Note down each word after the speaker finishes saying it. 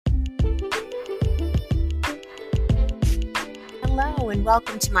Hello, and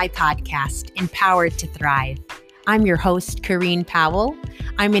welcome to my podcast, Empowered to Thrive. I'm your host, Corrine Powell.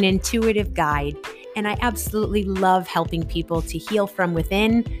 I'm an intuitive guide, and I absolutely love helping people to heal from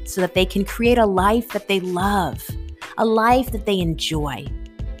within so that they can create a life that they love, a life that they enjoy.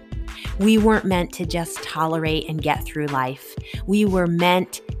 We weren't meant to just tolerate and get through life. We were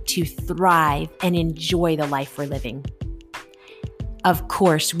meant to thrive and enjoy the life we're living. Of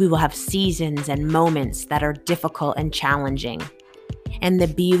course, we will have seasons and moments that are difficult and challenging. And the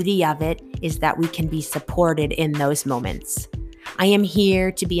beauty of it is that we can be supported in those moments. I am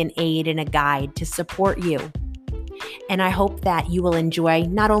here to be an aid and a guide to support you. And I hope that you will enjoy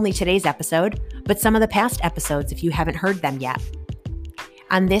not only today's episode, but some of the past episodes if you haven't heard them yet.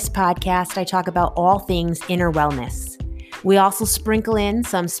 On this podcast, I talk about all things inner wellness. We also sprinkle in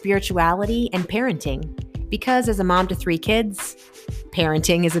some spirituality and parenting, because as a mom to 3 kids,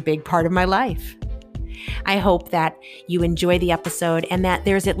 parenting is a big part of my life. I hope that you enjoy the episode and that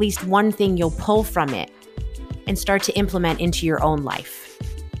there's at least one thing you'll pull from it and start to implement into your own life.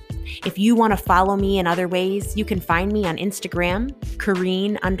 If you want to follow me in other ways, you can find me on Instagram,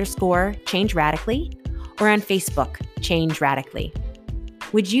 Corrine_Change Radically, or on Facebook, Change Radically.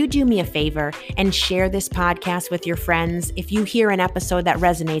 Would you do me a favor and share this podcast with your friends if you hear an episode that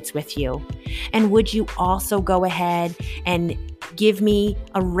resonates with you? And would you also go ahead and give me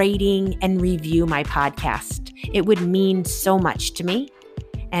a rating and review my podcast? It would mean so much to me,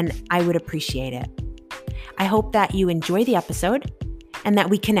 and I would appreciate it. I hope that you enjoy the episode and that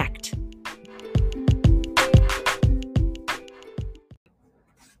we connect.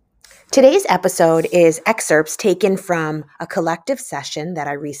 Today's episode is excerpts taken from a collective session that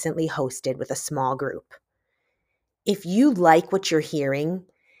I recently hosted with a small group. If you like what you're hearing,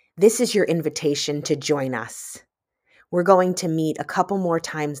 this is your invitation to join us. We're going to meet a couple more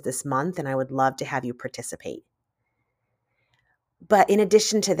times this month, and I would love to have you participate. But in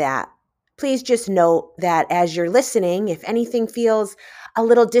addition to that, please just note that as you're listening, if anything feels a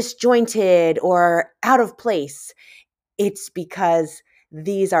little disjointed or out of place, it's because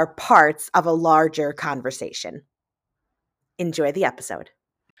these are parts of a larger conversation. Enjoy the episode.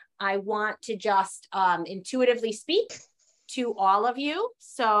 I want to just intuitively speak to all of you.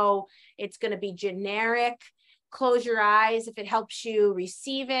 So it's going to be generic. Close your eyes if it helps you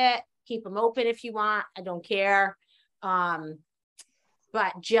receive it. Keep them open if you want. I don't care.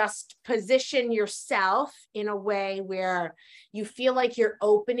 But just position yourself in a way where you feel like you're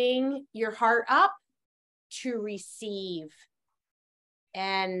opening your heart up to receive.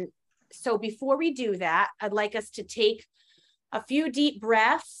 And so before we do that, I'd like us to take a few deep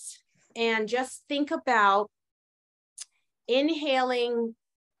breaths and just think about inhaling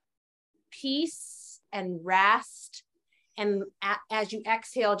peace and rest. And as you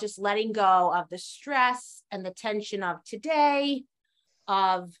exhale, just letting go of the stress and the tension of today,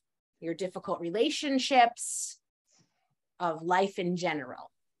 of your difficult relationships, of life in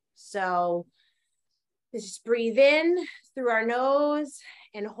general. So just breathe in through our nose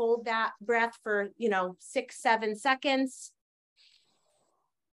and hold that breath for, 6-7 seconds.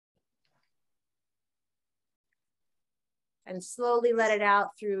 And slowly let it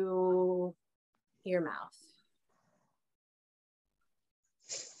out through your mouth.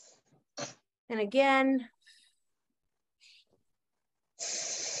 And again.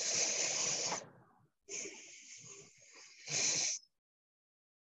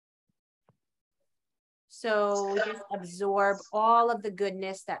 So just absorb all of the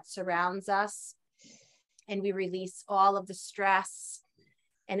goodness that surrounds us, and we release all of the stress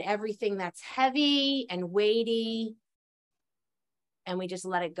and everything that's heavy and weighty, and we just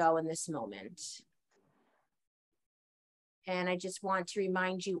let it go in this moment. And I just want to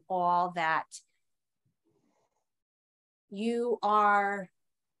remind you all that you are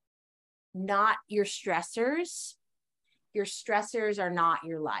not your stressors. Your stressors are not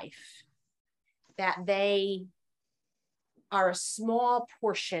your life. That they are a small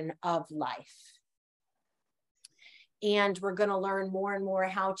portion of life. And we're going to learn more and more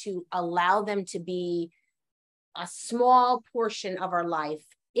how to allow them to be a small portion of our life,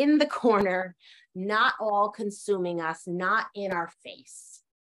 in the corner, not all consuming us, not in our face.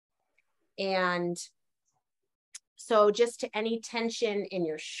 And so just to any tension in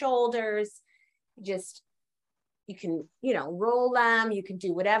your shoulders, just you can, roll them. You can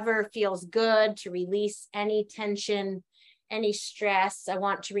do whatever feels good to release any tension, any stress. I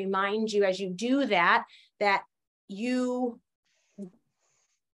want to remind you as you do that, that you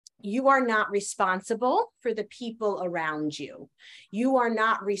are not responsible for the people around you. You are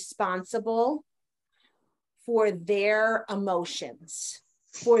not responsible for their emotions.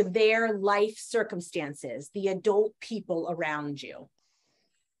 for their life circumstances, the adult people around you.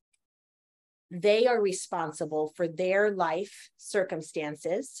 They are responsible for their life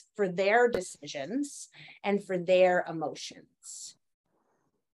circumstances, for their decisions, and for their emotions.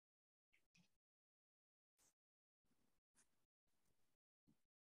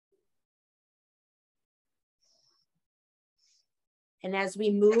 And as we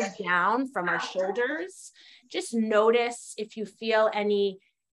move down from our shoulders, just notice if you feel any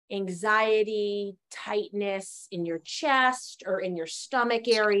anxiety, tightness in your chest or in your stomach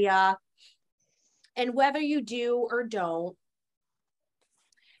area. And whether you do or don't,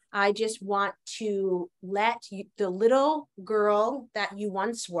 I just want to let you, the little girl that you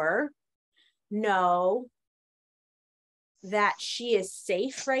once were, know that she is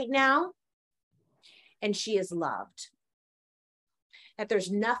safe right now and she is loved. That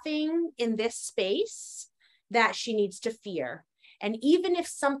there's nothing in this space that she needs to fear. And even if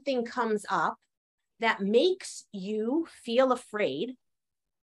something comes up that makes you feel afraid,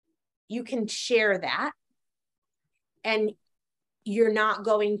 you can share that, and you're not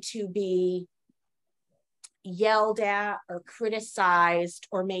going to be yelled at or criticized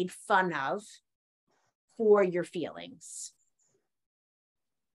or made fun of for your feelings.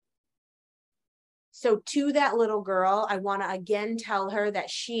 So to that little girl, I want to again tell her that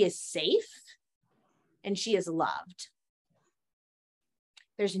she is safe and she is loved.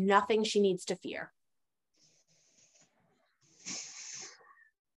 There's nothing she needs to fear.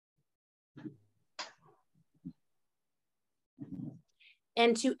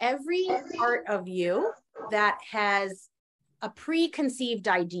 And to every part of you that has a preconceived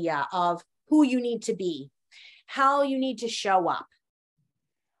idea of who you need to be, how you need to show up,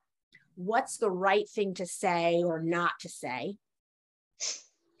 what's the right thing to say or not to say,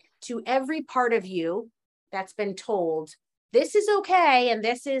 to every part of you that's been told, this is okay and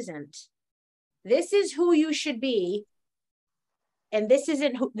this isn't. This is who you should be, and this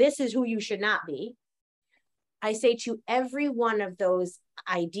is who you should not be. I say to every one of those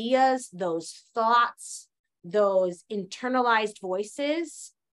ideas, those thoughts, those internalized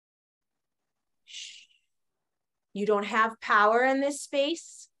voices, you don't have power in this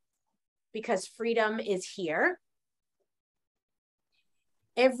space because freedom is here.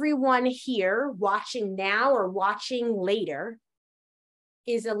 Everyone here watching now or watching later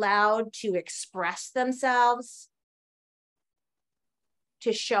is allowed to express themselves,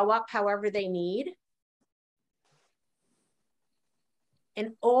 to show up however they need.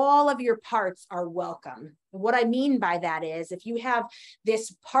 And all of your parts are welcome. What I mean by that is if you have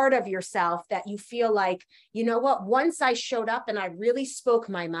this part of yourself that you feel like, you know what, once I showed up and I really spoke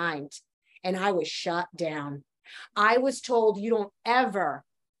my mind and I was shut down. I was told you don't ever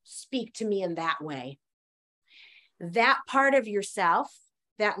speak to me in that way. That part of yourself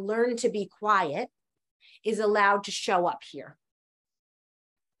that learned to be quiet is allowed to show up here.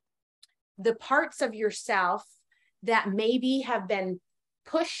 The parts of yourself that maybe have been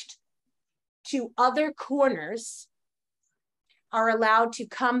pushed to other corners are allowed to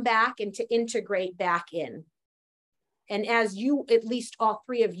come back and to integrate back in. And as you, at least all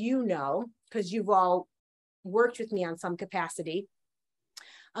three of you know, because you've all worked with me on some capacity,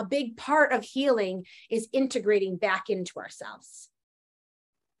 a big part of healing is integrating back into ourselves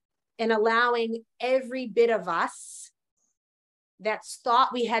and allowing every bit of us that's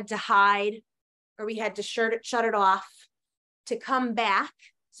thought we had to hide or we had to shut it off to come back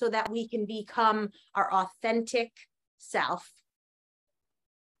so that we can become our authentic self,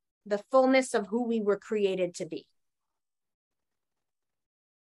 the fullness of who we were created to be.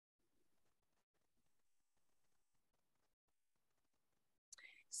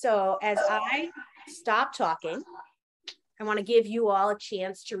 So as I stop talking, I want to give you all a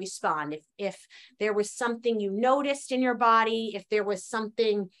chance to respond. If there was something you noticed in your body, if there was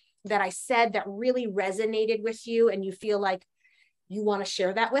something that I said that really resonated with you and you feel like you want to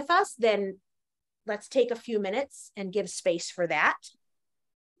share that with us, then let's take a few minutes and give space for that.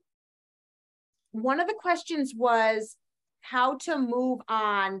 One of the questions was how to move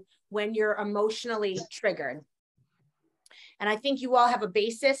on when you're emotionally triggered. And I think you all have a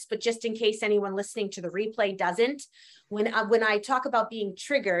basis, but just in case anyone listening to the replay doesn't, when I talk about being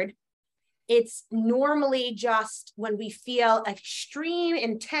triggered, it's normally just when we feel extreme,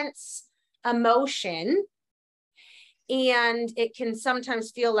 intense emotion, and it can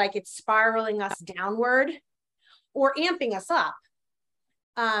sometimes feel like it's spiraling us downward or amping us up.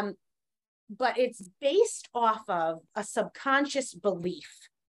 But it's based off of a subconscious belief,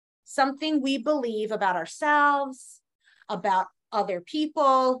 something we believe about ourselves, about other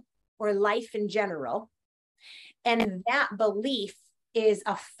people, or life in general. And that belief is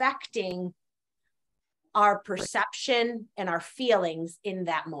affecting our perception and our feelings in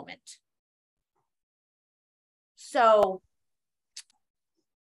that moment. So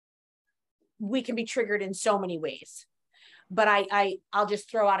we can be triggered in so many ways, but I'll just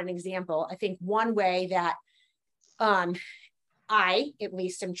throw out an example. I think one way that I, at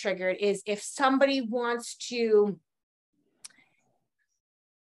least, am triggered is if somebody wants to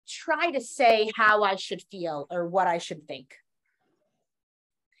try to say how I should feel or what I should think.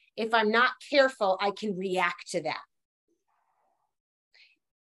 If I'm not careful, I can react to that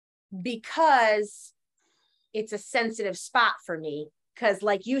because it's a sensitive spot for me. Because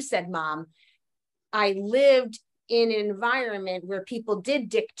like you said, Mom, I lived in an environment where people did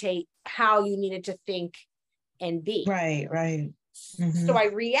dictate how you needed to think and be. Right. Mm-hmm. So I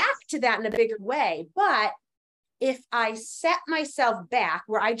react to that in a bigger way. But if I set myself back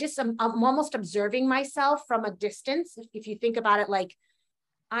where I'm almost observing myself from a distance, if you think about it, like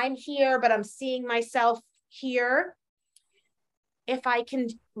I'm here, but I'm seeing myself here. If I can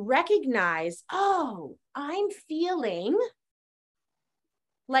recognize, oh, I'm feeling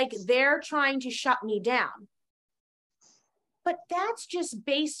like they're trying to shut me down, but that's just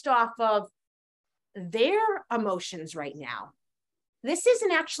based off of their emotions right now. This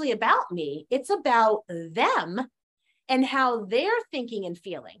isn't actually about me. It's about them and how they're thinking and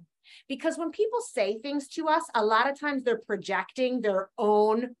feeling. Because when people say things to us, a lot of times they're projecting their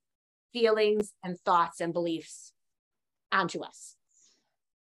own feelings and thoughts and beliefs onto us.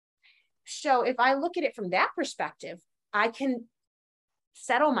 So if I look at it from that perspective, I can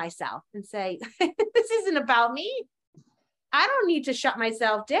settle myself and say, this isn't about me. I don't need to shut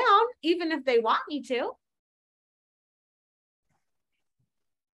myself down, even if they want me to.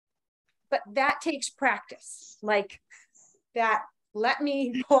 But that takes practice. Like that, let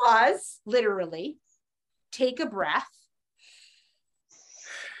me pause, literally, take a breath,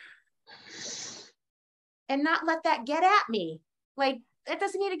 and not let that get at me. Like, that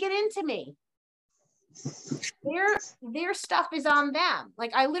doesn't need to get into me. Their stuff is on them.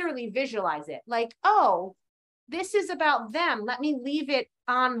 Like, I literally visualize it. Like, oh, this is about them. Let me leave it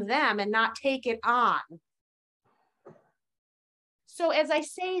on them and not take it on. So as I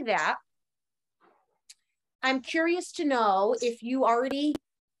say that, I'm curious to know if you already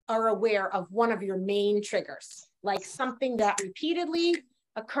are aware of one of your main triggers, like something that repeatedly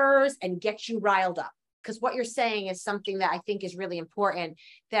occurs and gets you riled up. Because what you're saying is something that I think is really important,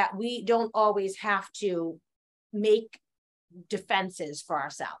 that we don't always have to make defenses for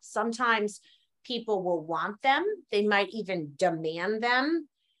ourselves. Sometimes people will want them. They might even demand them.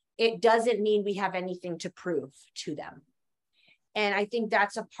 It doesn't mean we have anything to prove to them. And I think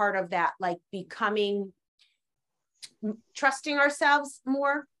that's a part of that, like becoming, trusting ourselves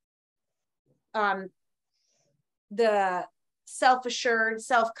more. The self-assured,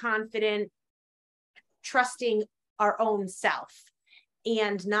 self-confident, trusting our own self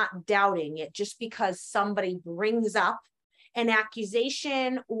and not doubting it just because somebody brings up an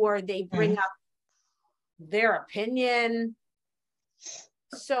accusation or they bring up their opinion.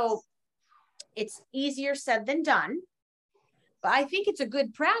 So it's easier said than done, but I think it's a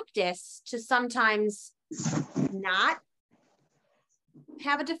good practice to sometimes not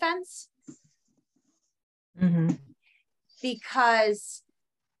have a defense. Because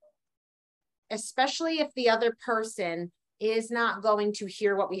especially if the other person is not going to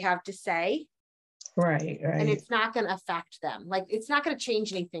hear what we have to say. Right. And it's not going to affect them. Like, it's not going to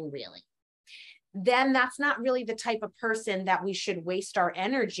change anything really. Then that's not really the type of person that we should waste our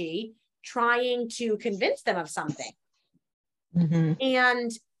energy trying to convince them of something.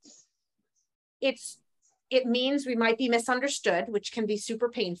 And it means we might be misunderstood, which can be super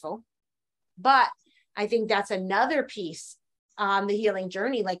painful. But I think that's another piece on the healing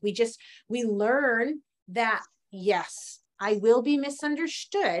journey. Like we learn that, yes, I will be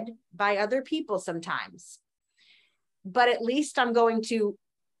misunderstood by other people sometimes, but at least I'm going to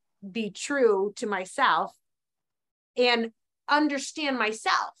be true to myself and understand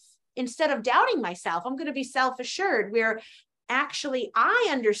myself. Instead of doubting myself, I'm going to be self-assured where actually I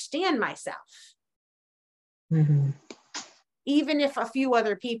understand myself. Even if a few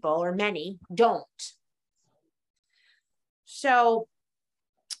other people or many don't. So,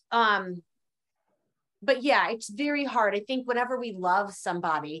 but yeah, it's very hard. I think whenever we love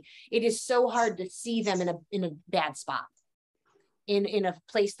somebody, it is so hard to see them in a bad spot, in a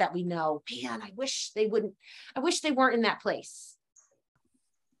place that we know, man, I wish they weren't in that place.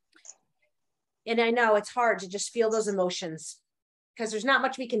 And I know it's hard to just feel those emotions because there's not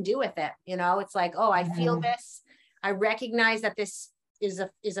much we can do with it. You know, it's like, oh, I feel this. I recognize that this is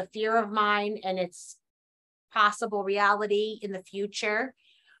a fear of mine and it's possible reality in the future.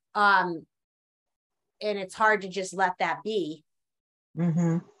 And it's hard to just let that be.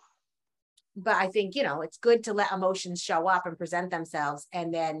 Mm-hmm. But I think, it's good to let emotions show up and present themselves,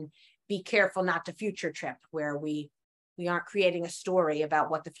 and then be careful not to future trip where we aren't creating a story about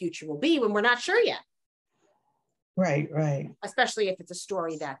what the future will be when we're not sure yet. Right, right. Especially if it's a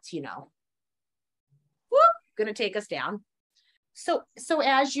story that's, going to take us down. So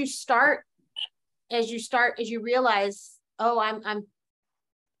as you realize, oh, I'm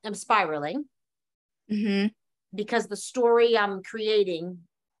spiraling, Mm-hmm. because the story I'm creating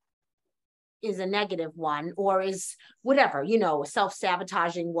is a negative one, or is whatever, a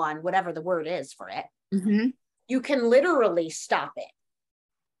self-sabotaging one, whatever the word is for it. Mm-hmm. You can literally stop it,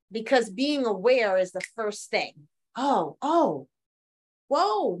 because being aware is the first thing. Oh,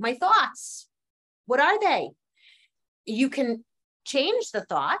 whoa, my thoughts. What are they? You can change the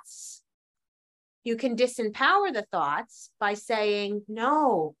thoughts. You can disempower the thoughts by saying,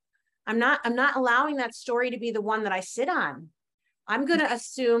 no, I'm not allowing that story to be the one that I sit on. I'm going to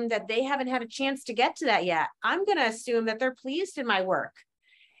assume that they haven't had a chance to get to that yet. I'm going to assume that they're pleased in my work.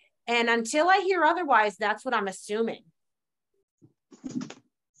 And until I hear otherwise, that's what I'm assuming.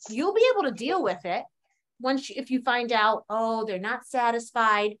 You'll be able to deal with it if you find out, oh, they're not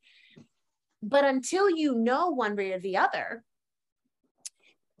satisfied. But until you know one way or the other,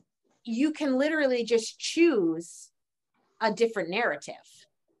 you can literally just choose a different narrative.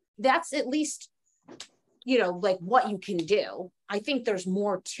 That's at least, like what you can do. I think there's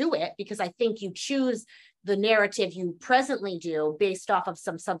more to it, because I think you choose the narrative you presently do based off of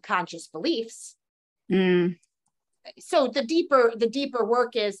some subconscious beliefs. Mm. So the deeper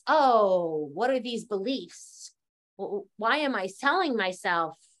work is, oh, what are these beliefs? Why am I telling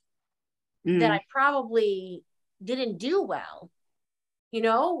myself that I probably didn't do well?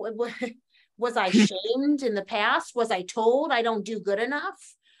 Was I shamed in the past? Was I told I don't do good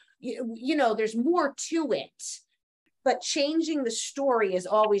enough? There's more to it. But changing the story is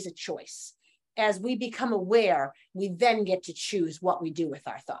always a choice. As we become aware, we then get to choose what we do with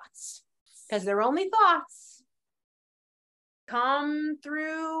our thoughts, because they're only thoughts. Come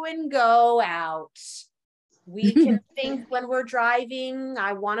through and go out. We can think when we're driving,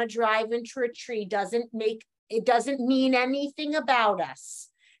 I want to drive into a tree. It doesn't mean anything about us.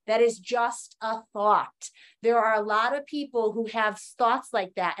 That is just a thought. There are a lot of people who have thoughts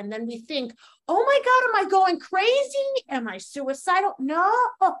like that. And then we think, oh my God, am I going crazy? Am I suicidal? No,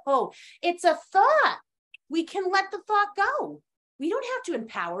 it's a thought. We can let the thought go. We don't have to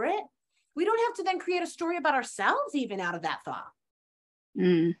empower it. We don't have to then create a story about ourselves even out of that thought.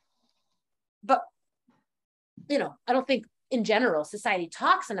 But, I don't think in general society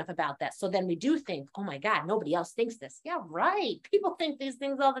talks enough about that. So then we do think, oh my God, nobody else thinks this. Yeah, right. People think these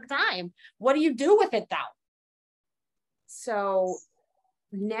things all the time. What do you do with it though? So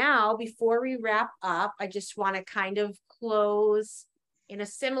now, before we wrap up, I just want to kind of close in a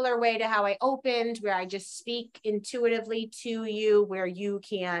similar way to how I opened, where I just speak intuitively to you, where you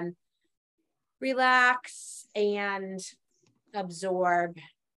can relax and absorb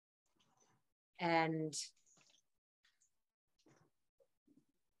and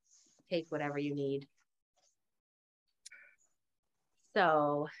take whatever you need.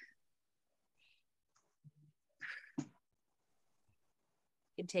 So you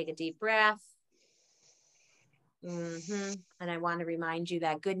can take a deep breath. And I want to remind you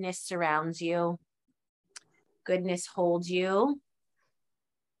that goodness surrounds you. Goodness holds you.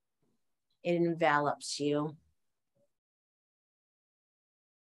 It envelops you.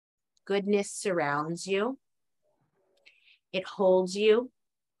 Goodness surrounds you. It holds you.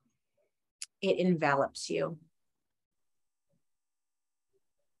 It envelops you.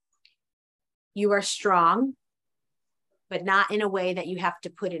 You are strong, but not in a way that you have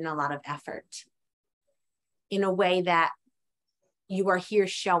to put in a lot of effort. In a way that you are here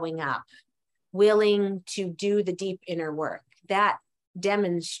showing up, willing to do the deep inner work. That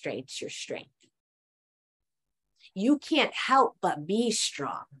demonstrates your strength. You can't help but be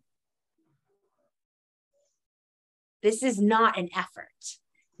strong. This is not an effort.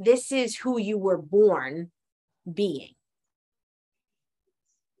 This is who you were born being.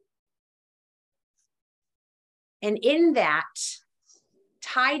 And in that,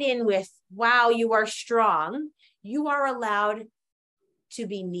 tied in with, wow, you are strong, you are allowed to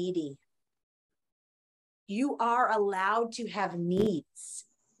be needy. You are allowed to have needs.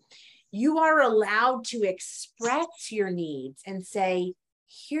 You are allowed to express your needs and say,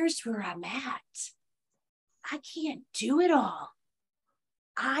 here's where I'm at. I can't do it all.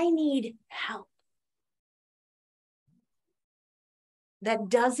 I need help. That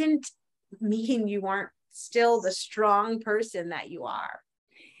doesn't mean you aren't still the strong person that you are.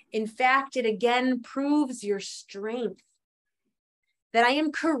 In fact, it again proves your strength, that I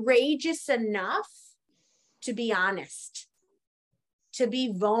am courageous enough to be honest, to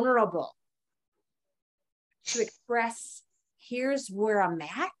be vulnerable, to express, here's where I'm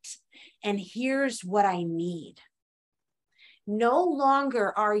at, and here's what I need. No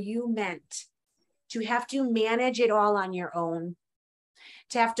longer are you meant to have to manage it all on your own,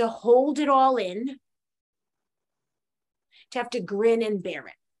 to have to hold it all in, to have to grin and bear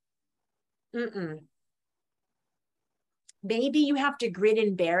it. Maybe you have to grin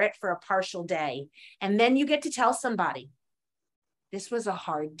and bear it for a partial day, and then you get to tell somebody, this was a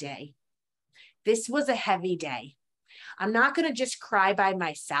hard day. This was a heavy day. I'm not going to just cry by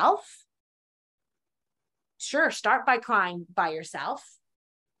myself. Sure, start by crying by yourself.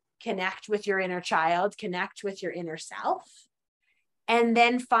 Connect with your inner child, connect with your inner self, and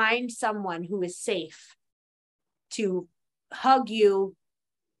then find someone who is safe to hug you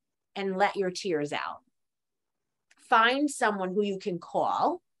and let your tears out. Find someone who you can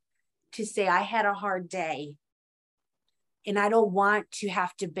call to say, I had a hard day and I don't want to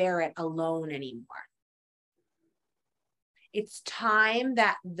have to bear it alone anymore. It's time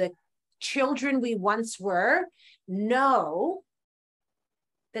that the children we once were know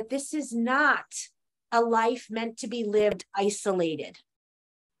that this is not a life meant to be lived isolated.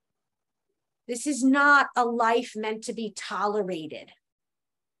 This is not a life meant to be tolerated.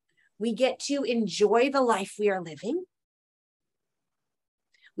 We get to enjoy the life we are living.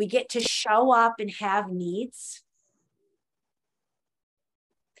 We get to show up and have needs.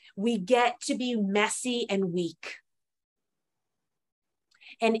 We get to be messy and weak.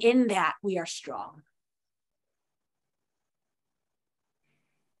 And in that, we are strong.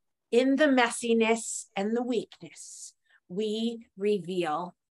 In the messiness and the weakness, we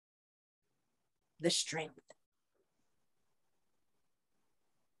reveal the strength.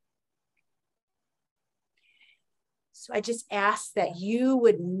 So I just ask that you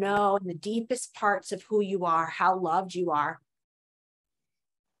would know in the deepest parts of who you are, how loved you are,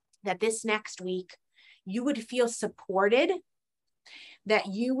 that this next week you would feel supported, that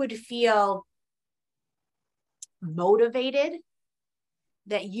you would feel motivated,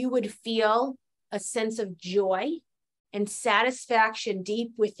 that you would feel a sense of joy and satisfaction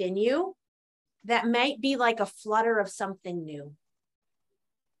deep within you that might be like a flutter of something new,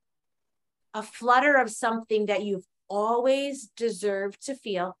 a flutter of something that you've always deserved to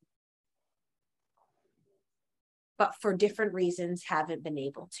feel, but for different reasons haven't been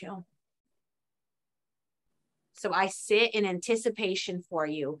able to. So I sit in anticipation for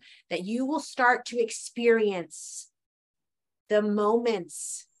you that you will start to experience the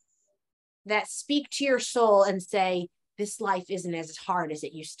moments that speak to your soul and say, this life isn't as hard as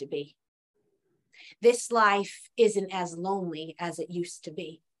it used to be. This life isn't as lonely as it used to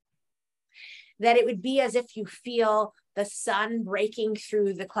be. That it would be as if you feel the sun breaking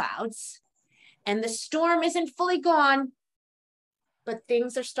through the clouds and the storm isn't fully gone, but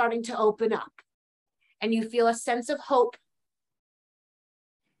things are starting to open up and you feel a sense of hope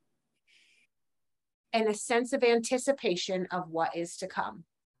and a sense of anticipation of what is to come.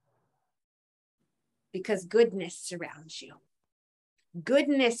 Because goodness surrounds you.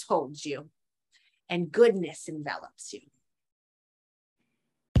 Goodness holds you and goodness envelops you.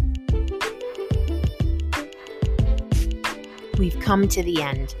 We've come to the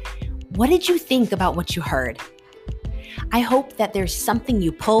end. What did you think about what you heard? I hope that there's something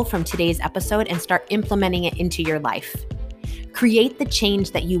you pull from today's episode and start implementing it into your life. Create the change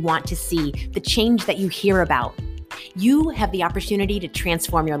that you want to see, the change that you hear about. You have the opportunity to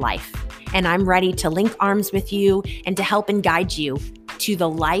transform your life, and I'm ready to link arms with you and to help and guide you to the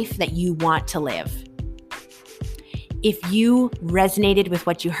life that you want to live. If you resonated with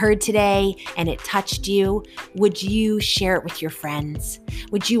what you heard today and it touched you, would you share it with your friends?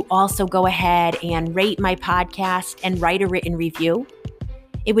 Would you also go ahead and rate my podcast and write a written review?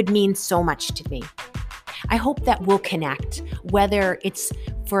 It would mean so much to me. I hope that we'll connect, whether it's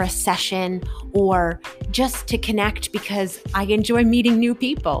for a session or just to connect because I enjoy meeting new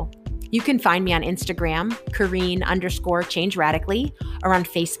people. You can find me on Instagram, Kareen_Change Radically, or on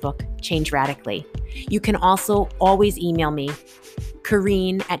Facebook, Change Radically. You can also always email me,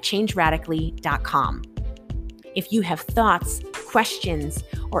 Kareen@changeradically.com. If you have thoughts, questions,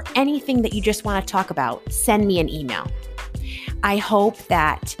 or anything that you just want to talk about, send me an email. I hope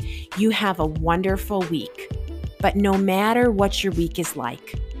that you have a wonderful week. But no matter what your week is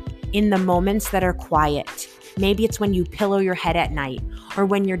like, in the moments that are quiet, Maybe it's when you pillow your head at night, or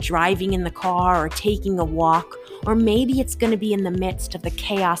when you're driving in the car or taking a walk, or maybe it's going to be in the midst of the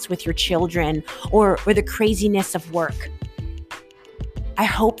chaos with your children or the craziness of work. I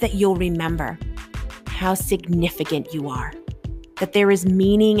hope that you'll remember how significant you are, that there is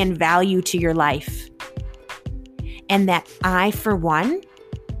meaning and value to your life, and that I, for one,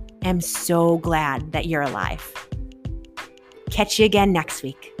 am so glad that you're alive. Catch you again next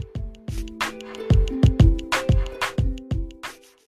week.